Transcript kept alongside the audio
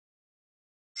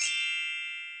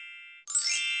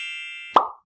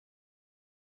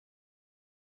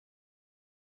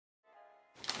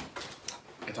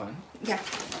It's on? Yeah.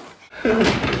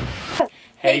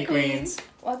 Hey Queens!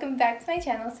 Welcome back to my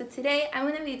channel. So today I'm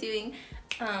going to be doing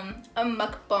a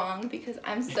mukbang because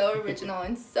I'm so original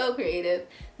and so creative.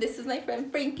 This is my friend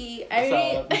Franky.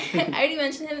 I already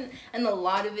mentioned him in a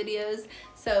lot of videos.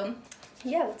 So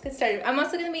yeah, let's get started. I'm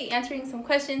also going to be answering some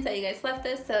questions that you guys left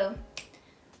us. So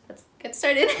let's get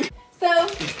started. So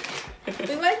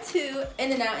we went to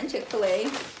In-N-Out and Chick-fil-A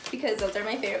because those are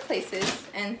my favorite places,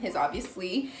 and his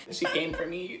obviously. She came for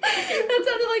me. That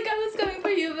sounded like I was coming for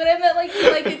you, but I meant like you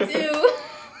like it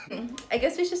too. I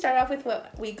guess we should start off with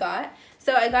what we got.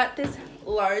 So I got this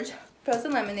large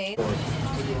frozen lemonade.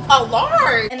 A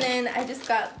large! And then I just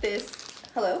got this,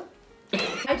 hello?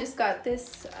 I just got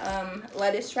this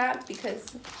lettuce wrap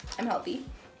because I'm healthy.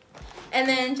 And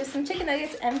then just some chicken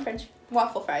nuggets and French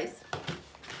waffle fries.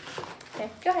 Okay,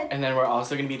 go ahead. And then we're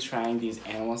also going to be trying these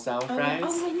animal style fries.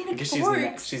 Oh, I need a because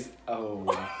fork. she's I'm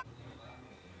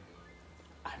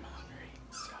hungry,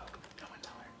 so go and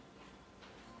tell her.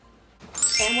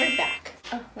 And we're back.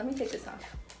 Oh, let me take this off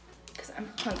because I'm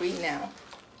hungry now.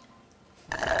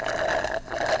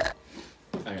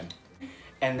 Okay.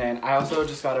 And then I also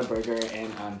just got a burger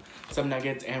and some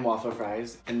nuggets and waffle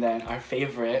fries. And then our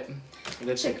favorite,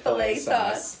 the Chick-fil-A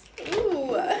sauce.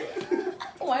 Ooh.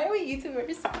 Why are we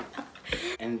YouTubers?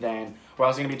 And then we're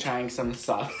also going to be trying some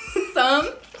sauce. Some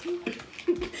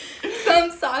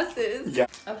sauces. Yeah.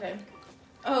 Okay.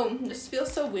 Oh, this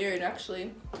feels so weird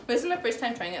actually. This is my first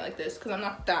time trying it like this because I'm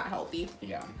not that healthy.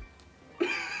 Yeah.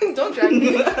 Don't drag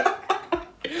me. That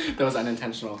was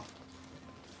unintentional.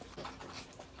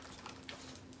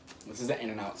 This is the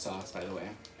In-N-Out sauce, by the way.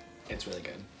 It's really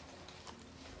good.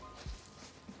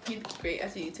 You'd be great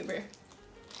as a YouTuber.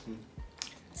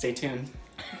 Stay tuned.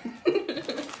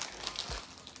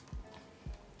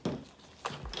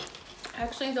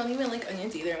 Actually, I don't even like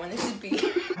onions either when it should be.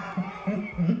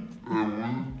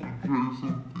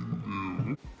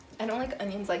 I don't like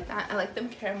onions like that. I like them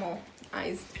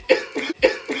caramelized.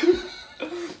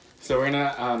 So we're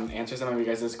gonna answer some of you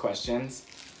guys' questions.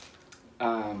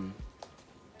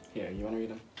 Here, you wanna read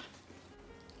them?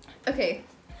 Okay,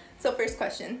 so first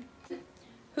question.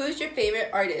 Who's your favorite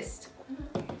artist?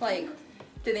 Like,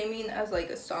 do they mean as like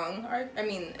a song art? I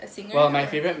mean a singer? Well, my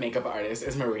favorite makeup artist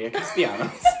is Maria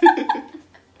Castellanos.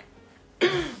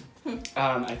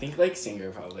 I think like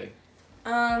singer probably.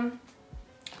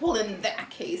 Well, in that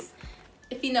case,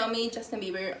 if you know me, Justin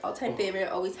Bieber, all-time favorite,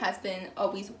 always has been,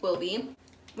 always will be.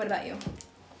 What about you?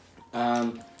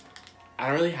 I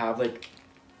don't really have like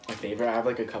a favorite. I have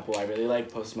like a couple. I really like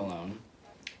Post Malone.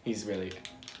 He's really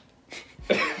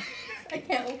I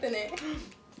can't open it.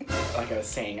 like I was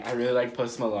saying, I really like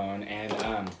Post Malone, and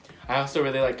I also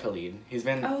really like Khalid. He's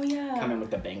been coming with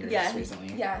the bangers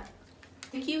recently. Yeah.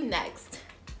 Thank you. Next.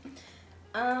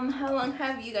 How long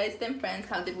have you guys been friends?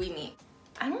 How did we meet?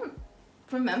 I don't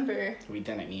remember. We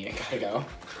didn't meet. I gotta go.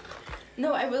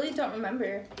 No, I really don't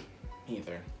remember. Me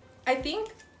either. I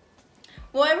think.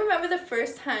 Well, I remember the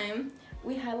first time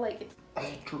we had like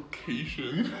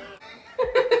altercation.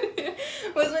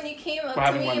 was when you came up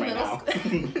to me in middle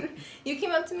school. You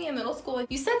came up to me in middle school.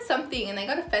 You said something and I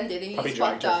got offended and you just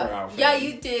walked off. Yeah,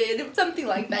 you did. Something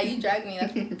like that. You dragged me.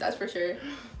 That's for sure.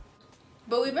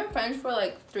 But we've been friends for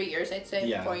like 3 years, I'd say.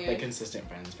 Yeah, 4 years. like consistent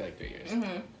friends for like 3 years.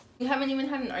 We haven't even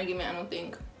had an argument, I don't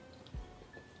think.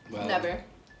 Well, never.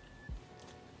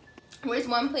 Where's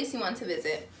one place you want to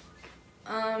visit?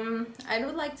 I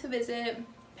would like to visit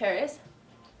Paris.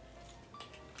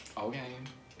 Okay.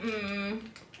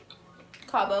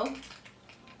 Cabo.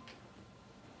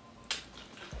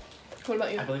 What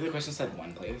about you? I believe the question said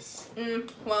one place.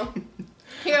 Well,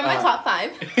 here are my top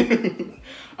 5.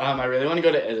 I really want to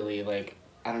go to Italy. Like,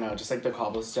 I don't know, just like the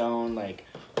cobblestone, like.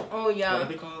 Oh yeah. What are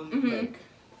they called? Like.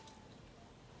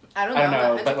 I don't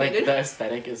know. But like the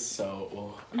aesthetic is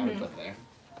so. I would live there.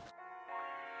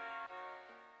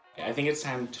 Yeah, I think it's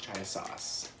time to try a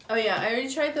sauce. Oh yeah, I already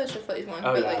tried the Chick-fil-A one.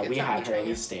 Oh but, yeah, like, we had her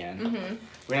at stand.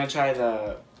 We're gonna try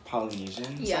the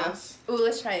Polynesian sauce. Ooh,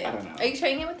 let's try it. I don't know. Are you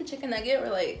trying it with the chicken nugget or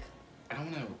like? I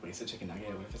don't want to waste a chicken nugget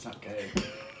if it's not good.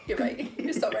 You're right.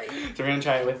 You're so right. So we're gonna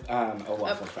try it with a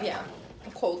waffle fry. Yeah,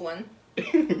 a cold one.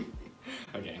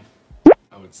 Okay.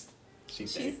 Oh,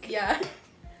 she's thick. Yeah.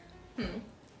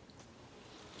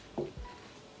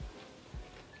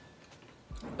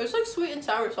 It's like sweet and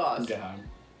sour sauce. Yeah.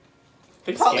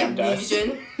 They scammed us.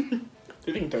 Polynesian.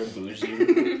 They think they're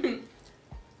bougie.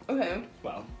 Okay.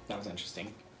 Well, that was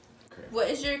interesting. What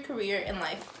is your career in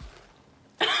life?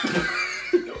 Wait,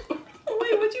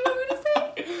 what do you want me to say?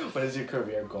 What is your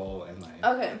career goal in life?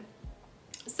 Okay.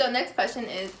 So next question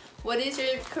is, what is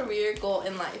your career goal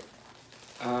in life?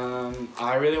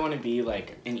 I really want to be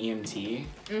like an EMT.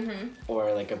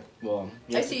 Or like a, well.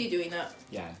 I see you doing that.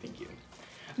 Yeah, thank you.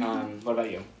 What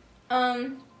about you?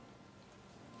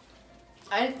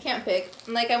 I can't pick.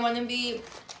 Like, I want to be,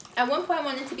 at one point I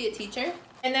wanted to be a teacher.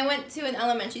 And I went to an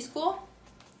elementary school.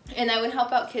 And I would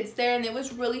help out kids there. And it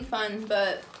was really fun.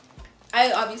 But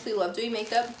I obviously love doing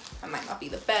makeup. I might not be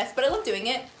the best, but I love doing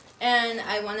it. And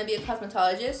I want to be a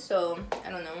cosmetologist. So, I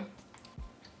don't know.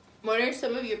 What are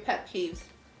some of your pet peeves?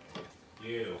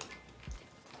 You.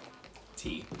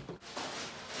 T.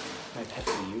 My pet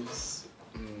peeves?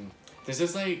 This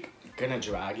is like gonna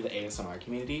drag the ASMR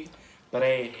community. But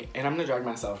and I'm gonna drag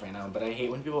myself right now, but I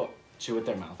hate when people chew with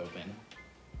their mouth open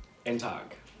and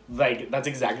talk. Like, that's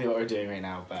exactly what we're doing right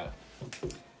now, but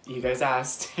you guys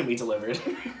asked and we delivered.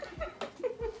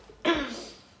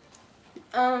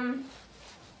 One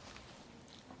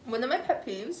of my pet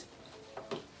peeves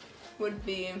would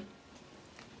be,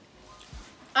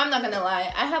 I'm not gonna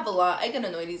lie, I have a lot. I get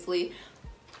annoyed easily.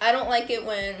 I don't like it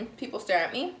when people stare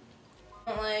at me.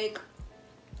 I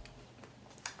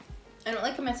don't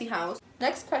like a messy house.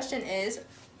 Next question is,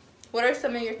 what are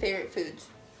some of your favorite foods?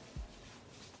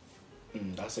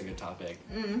 That's a good topic.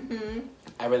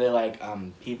 I really like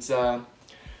pizza,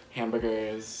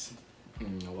 hamburgers,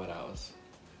 what else?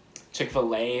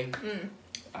 Chick-fil-A.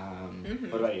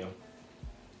 What about you?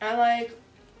 I like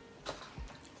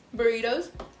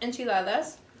burritos,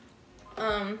 enchiladas,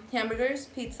 hamburgers,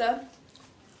 pizza,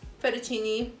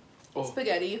 fettuccine,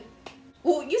 spaghetti.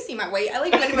 Oh, you see my weight. I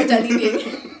like pretty much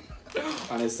anything.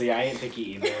 Honestly, I ain't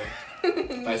picky either.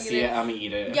 If I see it, I'm gonna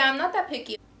eat it. Yeah, I'm not that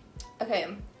picky. Okay.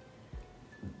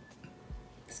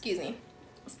 Excuse me.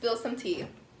 Spill some tea.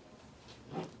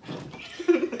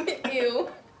 Ew.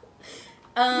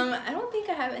 I don't think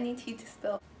I have any tea to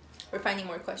spill. We're finding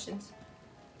more questions.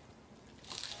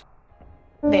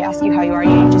 They ask you how you are,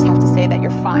 you just have to say that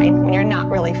you're fine when you're not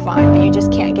really fine, but you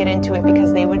just can't get into it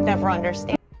because they would never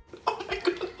understand.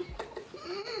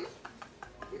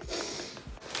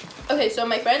 Okay, so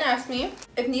my friend asked me,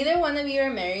 if neither one of you are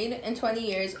married in 20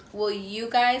 years, will you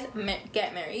guys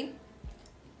get married?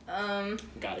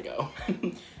 Gotta go.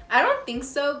 I don't think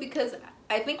so, because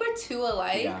I think we're too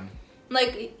alike. Yeah.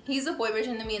 Like, he's the boy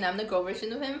version of me and I'm the girl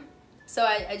version of him. So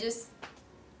I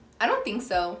don't think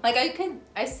so. Like,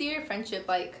 I see your friendship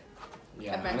like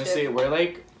Yeah, a friendship. honestly, we're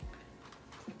like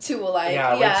Too alike.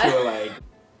 Yeah, we're too alike.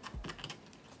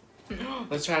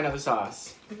 Let's try another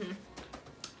sauce.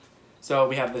 So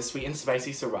we have the sweet and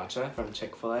spicy sriracha from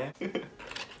Chick-fil-A.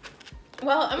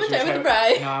 Well, I'm gonna try with the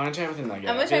fry. No, I'm gonna try with the nugget.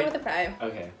 I'm gonna try with the fry.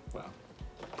 Okay, well.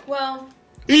 Well.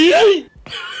 Okay.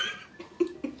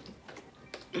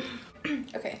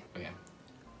 Okay.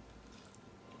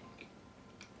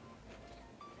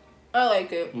 I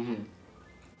like it.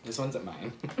 This one's at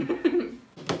mine.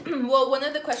 Well, one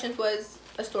of the questions was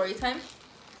a story time.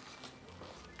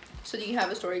 So do you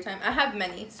have a story time? I have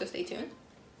many, so stay tuned.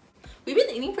 We've been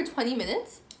eating for 20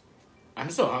 minutes. I'm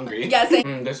so hungry. Yeah,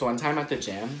 same. This one time at the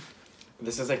gym,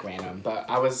 this is like random, but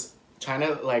I was trying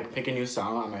to like pick a new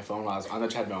song on my phone while I was on the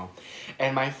treadmill.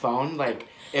 And my phone, like,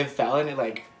 it fell and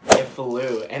it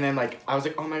flew. And then like, I was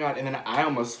like, oh my God. And then I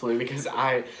almost flew because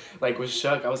I like was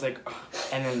shook. I was like, ugh.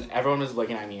 And then everyone was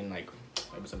looking at me and like,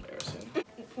 it was embarrassing.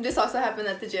 This also happened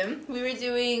at the gym. We were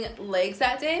doing legs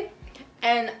that day.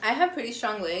 And I have pretty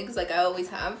strong legs, like I always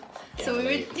have. Yeah, so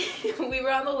we were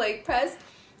on the leg press.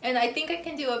 And I think I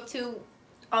can do up to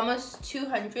almost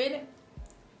 200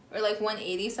 or like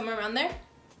 180, somewhere around there.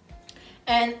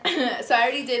 And so I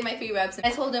already did my 3 reps. And I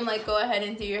told him, like, go ahead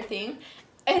and do your thing.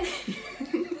 And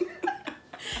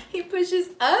he pushes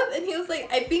up and he was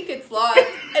like, I think it's locked.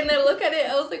 And I look at it,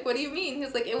 I was like, what do you mean? He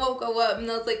was like, it won't go up. And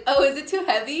I was like, oh, is it too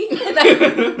heavy? And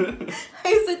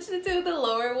I switched it to the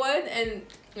lower one and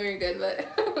we were good, but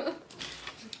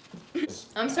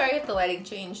I'm sorry if the lighting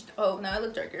changed. Oh, now I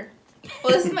look darker.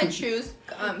 Well, this is my true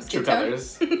skin tone.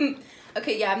 Colors.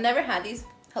 Okay, yeah, I've never had these.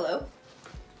 Hello?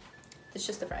 It's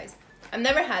just the fries. I've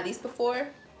never had these before.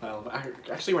 Well,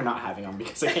 actually we're not having them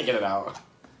because I can't get it out.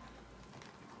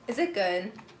 Is it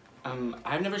good?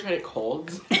 I've never tried it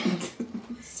cold.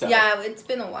 So, yeah, it's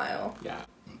been a while. Yeah.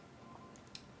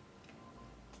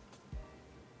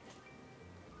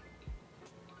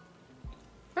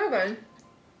 They're good.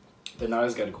 They're not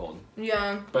as good cold.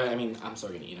 Yeah. But I mean, I'm still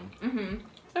gonna eat them.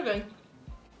 They're good.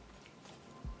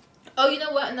 Oh, you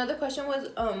know what? Another question was,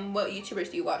 what YouTubers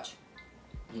do you watch?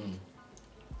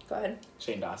 Go ahead.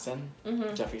 Shane Dawson,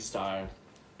 Jeffree Star,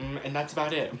 and that's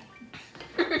about it.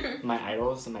 My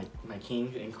idols and my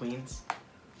king and queens.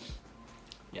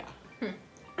 Yeah.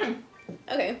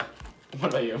 Okay. What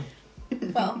about you?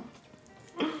 Well,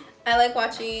 I like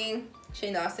watching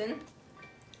Shane Dawson.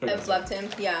 I've loved him.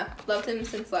 Yeah, loved him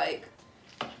since like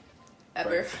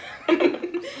ever.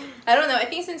 I don't know. I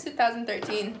think since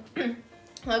 2013.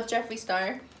 Love Jeffree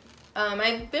Star.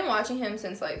 I've been watching him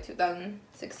since like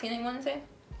 2016, I want to say.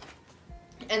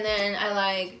 And then I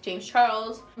like James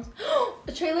Charles.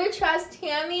 The trailer trash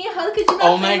Tammy. How could you not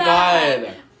Oh say my that?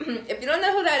 god. If you don't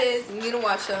know who that is, you need to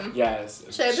watch them. Yes.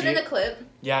 Should I put in the clip?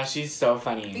 Yeah, she's so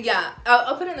funny. Yeah,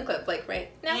 I'll put in the clip like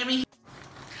right now. Tammy.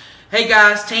 Hey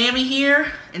guys, Tammy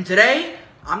here, and today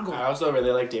I'm going. I also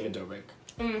really like David Dobrik.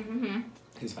 Mm-hmm.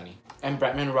 He's funny. And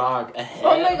Bretman Rock.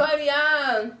 Oh my god,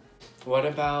 yeah. What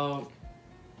about,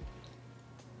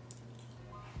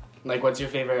 like, what's your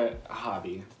favorite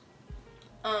hobby?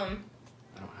 I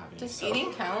don't have any. Does so.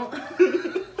 eating count?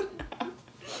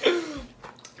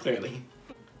 Clearly.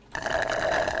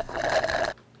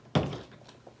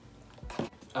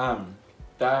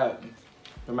 That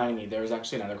reminded me, there was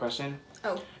actually another question.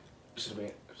 Oh. Should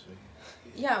we?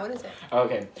 Yeah, what is it?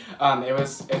 Okay.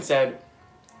 It said,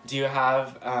 do you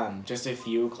have just a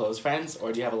few close friends,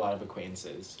 or do you have a lot of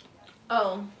acquaintances?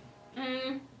 Oh.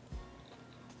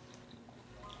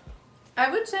 I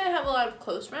would say I have a lot of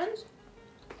close friends.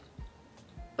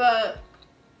 But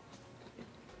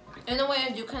in a way,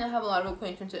 I do kind of have a lot of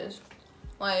acquaintances.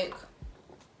 Like,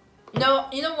 no,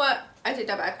 you know what? I take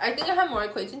that back. I think I have more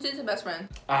acquaintances than best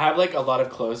friends. I have like a lot of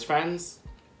close friends.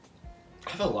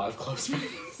 I have a lot of close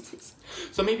friends.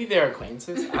 So maybe they're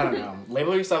acquaintances? I don't know.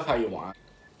 Label yourself how you want.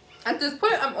 At this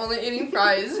point, I'm only eating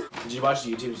fries. Did you watch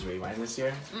YouTube's Rewind this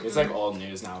year? It's like old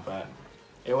news now, but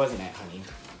it wasn't it, honey.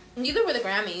 Neither were the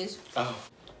Grammys. Oh,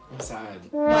 I'm sad.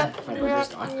 What? My burger's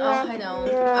gone. Oh, I know.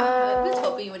 I was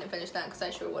hoping you wouldn't finish that because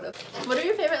I sure would have. What are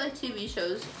your favorite like TV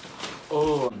shows?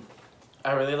 Oh,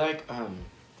 I really like,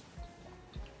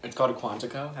 it's called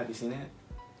Quantico. Have you seen it?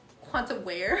 Quanta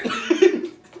where?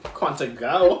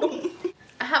 Quantico.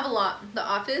 I have a lot. The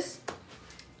Office.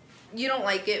 You don't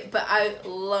like it, but I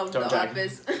love Don't The drag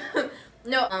Office.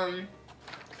 No,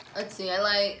 let's see. I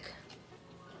like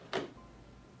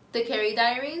The Carrie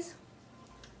Diaries.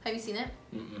 Have you seen it?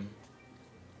 Mm-mm.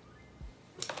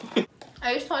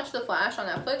 I used to watch The Flash on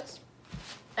Netflix,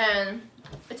 and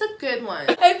it's a good one.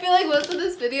 I feel like most of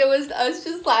this video was us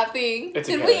just laughing. It's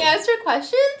Did okay. we answer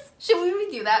questions? Should we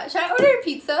redo that? Should I order a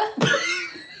pizza?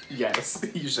 Yes,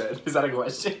 you should. Is that a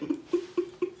question?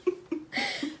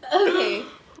 Okay.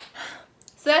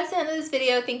 So that's the end of this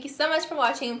video. Thank you so much for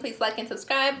watching. Please like and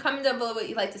subscribe. Comment down below what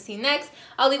you'd like to see next.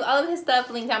 I'll leave all of his stuff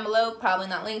linked down below. Probably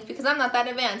not linked because I'm not that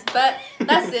advanced. But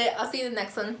that's it. I'll see you in the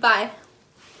next one. Bye.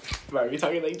 Why are you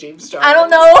talking like James Charles? I don't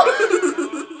know.